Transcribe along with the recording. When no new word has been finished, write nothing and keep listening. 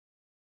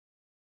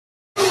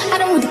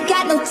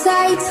got no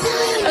tights.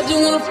 I just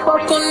wanna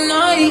fuck all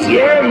night.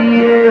 Yeah,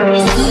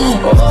 yeah.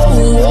 Oh,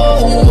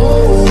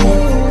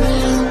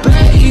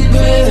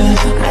 baby,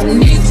 I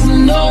need to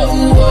know.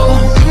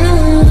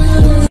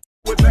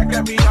 Back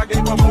at me, I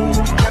gave a move.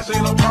 That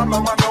ain't no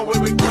problem, I know where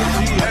we go.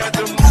 She had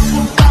to move.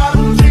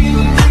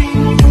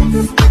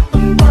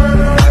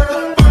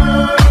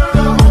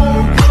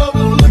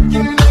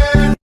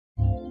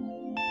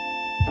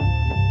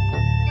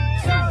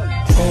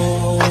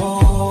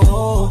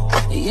 Oh,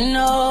 you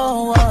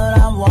know what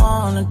I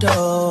wanna do.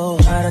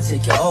 Try to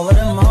take you over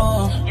the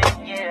moon.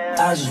 I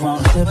just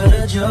wanna sip of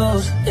the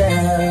juice,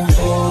 yeah.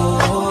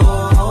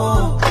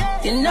 Oh,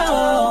 you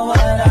know what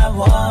I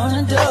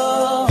wanna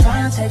do.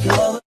 Trying to take you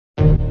over.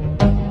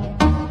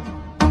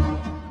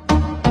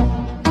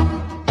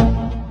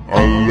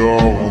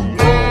 Alone.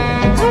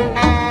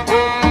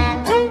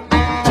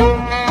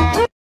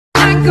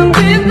 Like a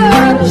river,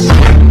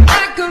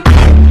 like a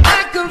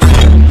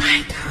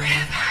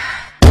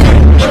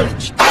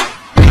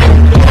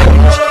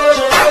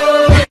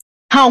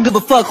I don't give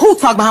a fuck who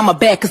talk behind my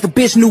back, cause the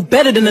bitch knew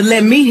better than to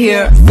let me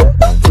hear. Hands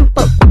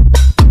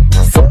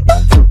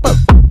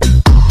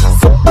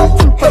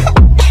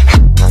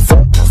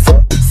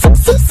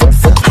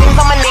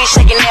on my knees,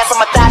 shaking ass on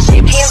my thigh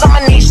shape. Hands on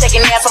my knees,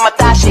 shaking ass on my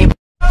thigh shape.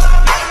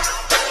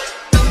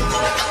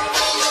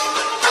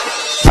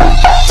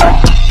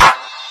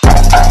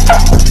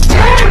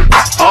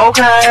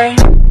 Okay.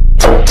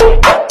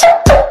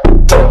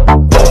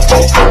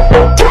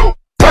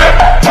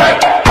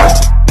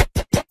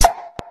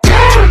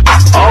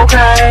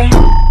 Okay.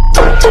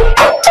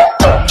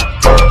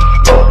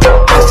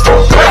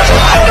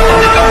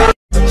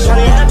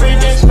 Shorty,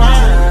 everything's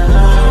fine.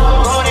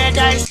 Roll that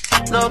dice,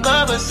 no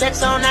cover,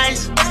 sex on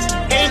ice.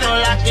 Ain't no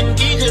locking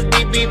keys, just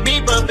beep beep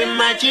beep up in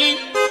my Jeep.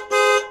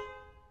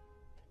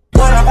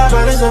 What I pop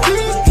out is a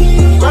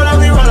roll up,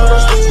 roll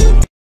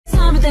up.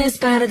 Something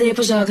spara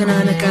tipo joga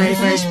na cara e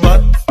faz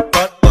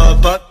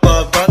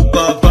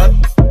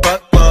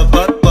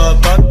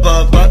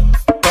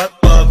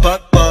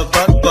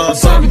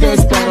Something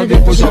spara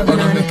tipo joga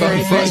na cara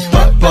e faz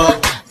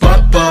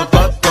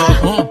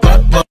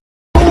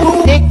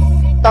Tick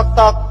tock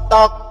tock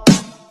tock,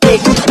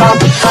 tick tock tock,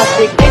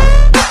 tick tick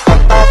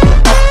tock tock,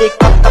 tick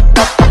tock tock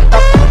tock.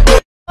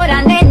 Llora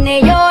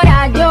nene,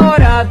 llora,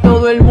 llora.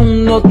 Todo el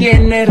mundo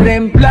tiene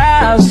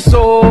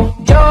reemplazo.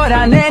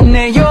 Llora,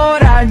 nene,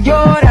 llora,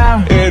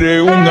 llora.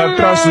 Eres un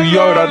atraso y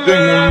ahora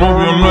tengo un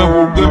novio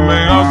nuevo que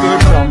me hace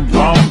pam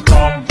pam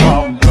pam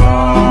pam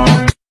pam.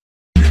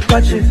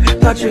 Touch it,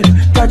 touch it,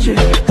 touch it,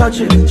 touch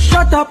it.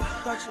 Shut up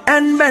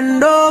and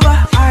bend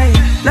over. Aye,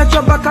 let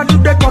your back do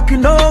the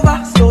walking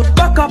over. So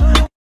back up. 1,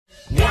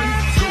 2,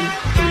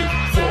 3,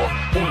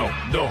 4, 1,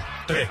 2,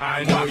 3.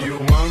 I know you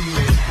want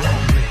me,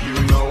 you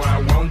know I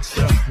want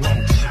you.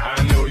 I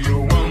know you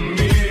want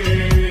me,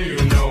 you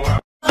know I.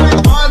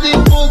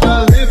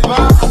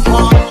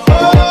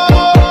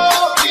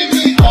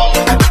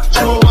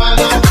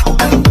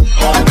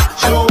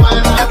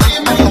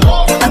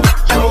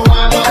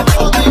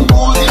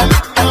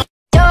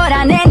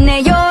 Llora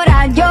nene,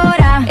 llora,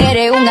 llora.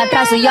 Eres un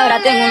atraso y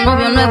ahora tengo un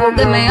novio nuevo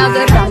que me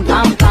hace ram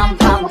pam pam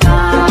pam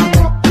pam.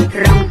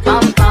 Ram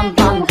pam pam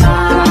pam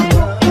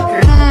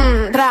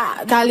pam. Ra,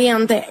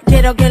 caliente,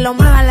 quiero que lo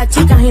muevan las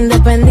chicas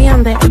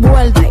independientes.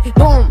 Vuelta y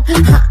boom,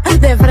 ja,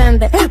 de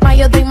frente. Pa'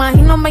 yo te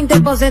imagino 20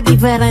 poses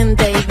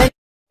diferentes.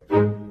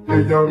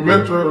 Ella me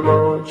trae la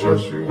noche,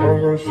 she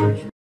wanna see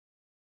you.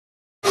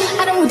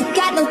 I don't really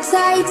got no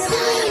tights.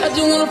 I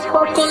just wanna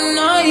fuck all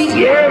night.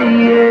 Yeah,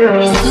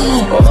 yeah.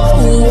 Oh,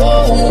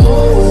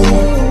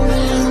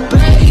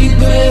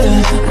 baby,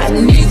 I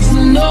need to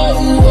know.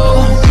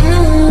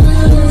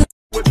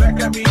 Back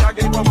at me, I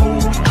gave a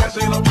move. That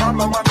ain't no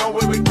problem, I know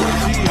where we go.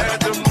 She had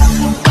to move.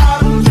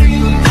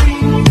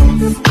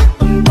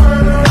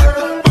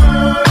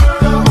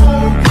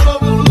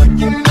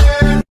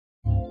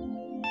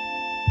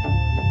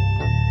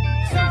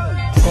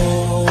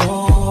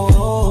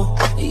 Oh,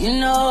 you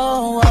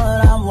know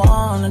what I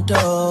wanna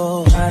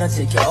do. Try to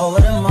take you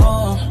over the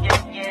moon.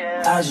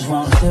 I just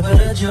wanna sip of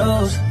the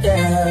juice,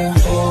 yeah.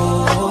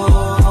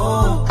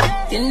 Oh,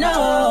 you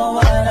know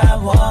what I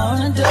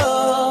wanna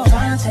do.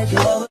 Trying to take you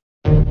over.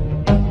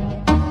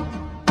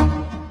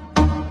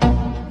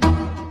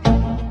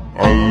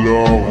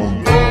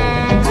 Alone.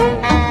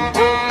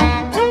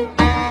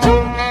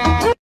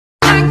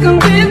 Like a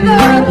river,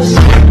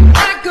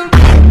 like a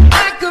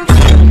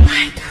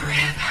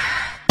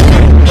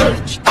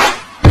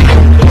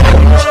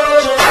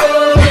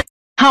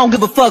I don't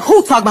give a fuck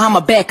who talk behind my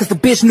back, cause the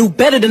bitch knew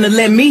better than to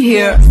let me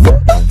hear. Hands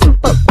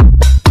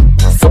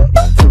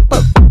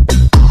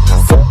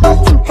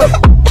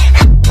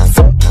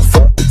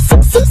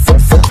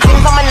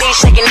on my knees,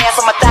 shaking ass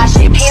on my thigh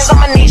shape. Hands on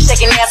my knees,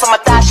 shaking ass on my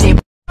thigh shape.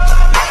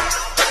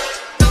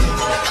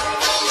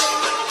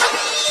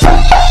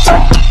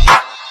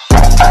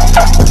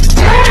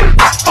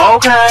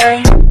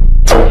 Okay.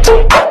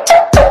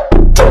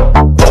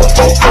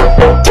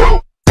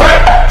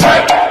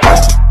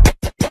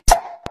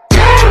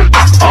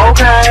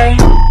 Okay.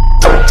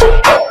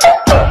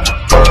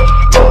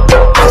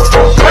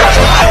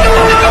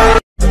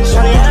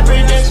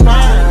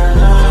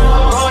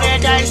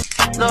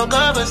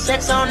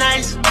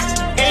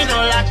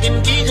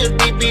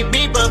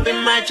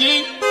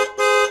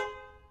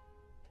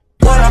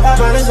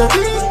 cabeça.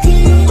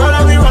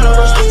 Rola me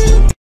rola.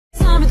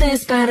 Sabe tem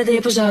espera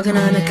depois joga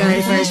na cara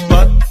e faz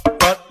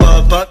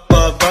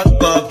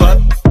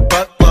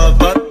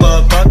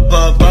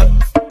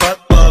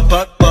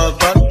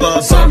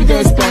Sabe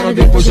tem espera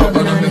depois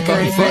joga na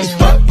cara e faz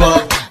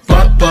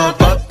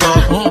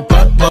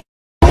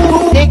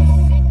Tick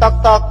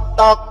tock tock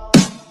tock.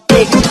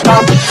 Tick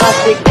tock tock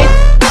tick tick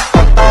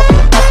tock tock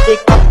tick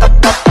tock tock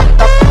tock.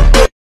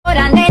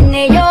 Llora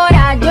nene,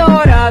 llora,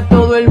 llora,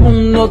 todo el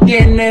mundo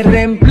tiene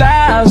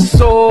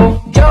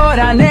reemplazo.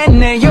 Llora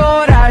nene,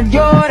 llora,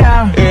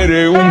 llora.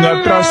 Eres un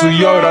atraso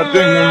y ahora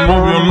tengo un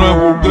novio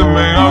nuevo que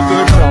me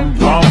hace ram,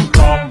 pam,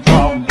 pam,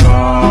 pam,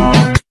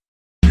 pam.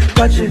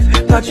 Touch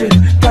it, touch it,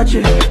 touch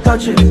it,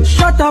 touch it.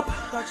 Shut up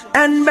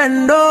and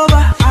bend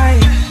over. Aye.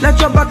 Let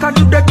your back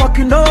do the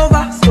talking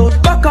over. So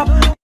back up. 1,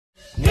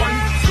 2,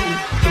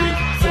 3,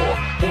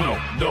 4, 1,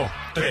 2,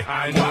 3.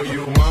 I know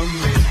you want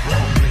me.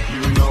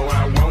 You know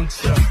I want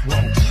you.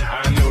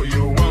 I know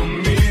you want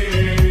me.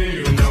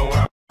 You know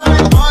I.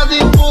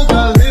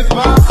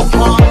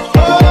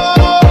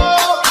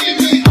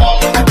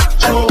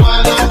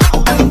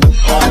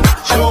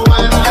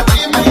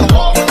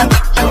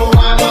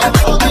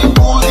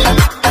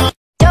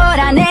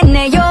 Llora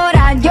nene,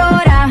 llora,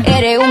 llora.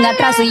 Eres un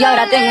atraso y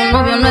ahora tengo un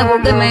novio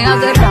nuevo que me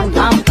hace ram,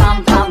 pam,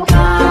 pam, pam,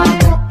 pam.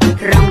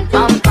 Ram,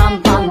 pam,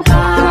 pam, pam,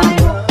 pam.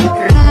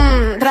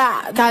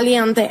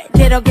 Caliente,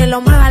 quiero que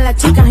lo muevan las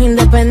chicas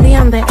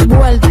independientes.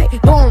 Vuelta y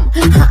boom,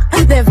 ja,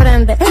 de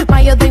frente.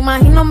 Pa' yo te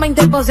imagino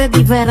 20 poses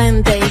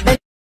diferentes.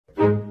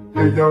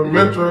 Ella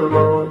me trae la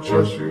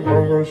noche, she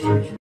wanna see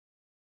you.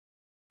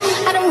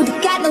 I don't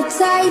got no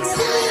tights.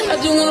 I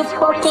just wanna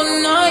fuck all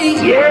night.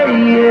 Yeah,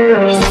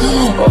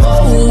 yeah. Oh,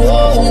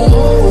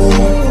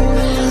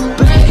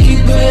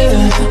 baby,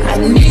 I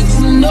need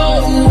to know.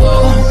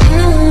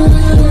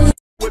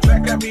 With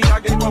back at me, I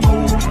gave a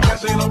move.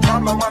 That ain't no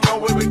problem, I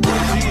know it was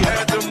good. She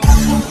had to move.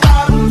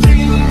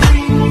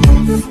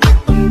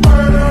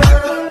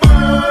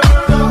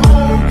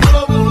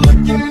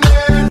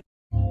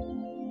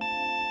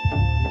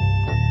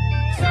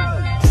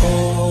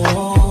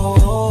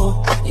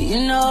 Oh, you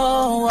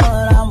know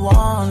what I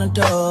wanna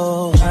do.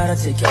 Try to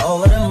take you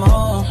over the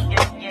moon.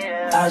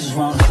 I just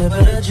wanna sip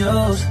of the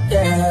juice,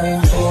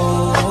 yeah.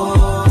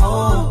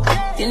 Oh,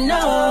 you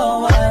know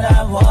what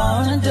I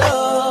wanna do.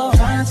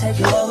 Trying to take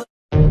you over.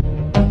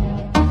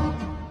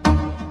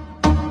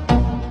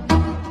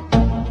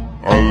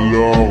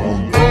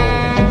 Alone.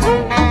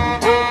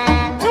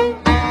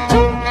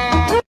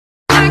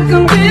 Like a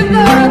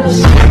river,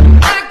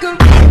 like a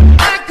river.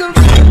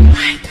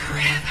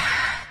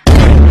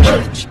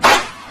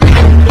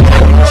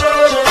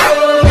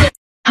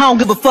 I don't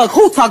give a fuck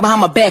who talk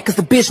behind my back, cause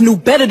the bitch knew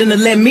better than to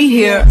let me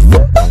hear.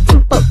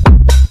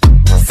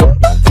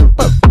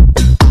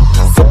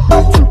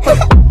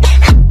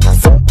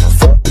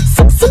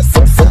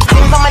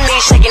 Hands on my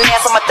knees, shaking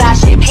ass on my thigh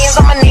shape. Hands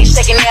on my knees,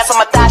 shaking ass on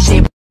my thigh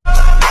shape.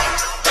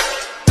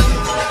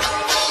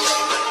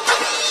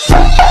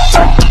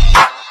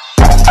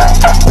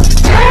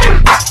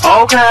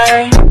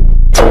 Okay.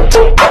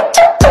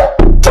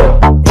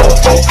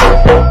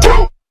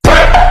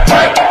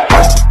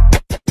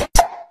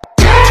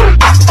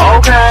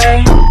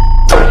 Okay.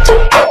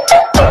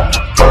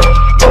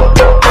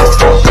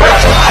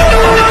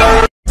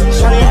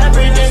 Shawty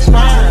everything's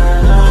fine.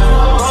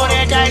 Roll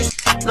that dice,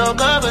 no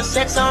cover,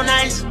 sex on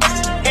ice.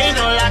 Ain't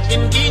no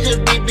locking keys,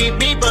 just beep beep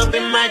beep up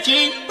in my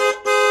Jeep.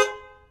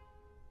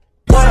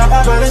 Rola a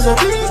cabeça,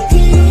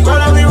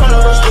 rola me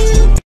rola.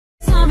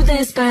 Sabe tem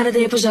espera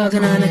depois joga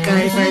na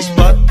cara e faz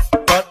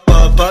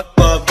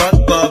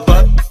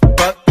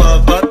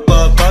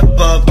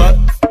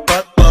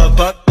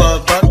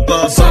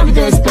Sabe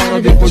tem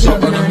espera depois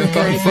joga na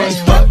cara e faz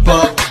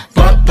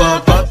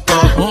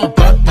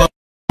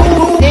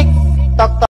Tick tock tock.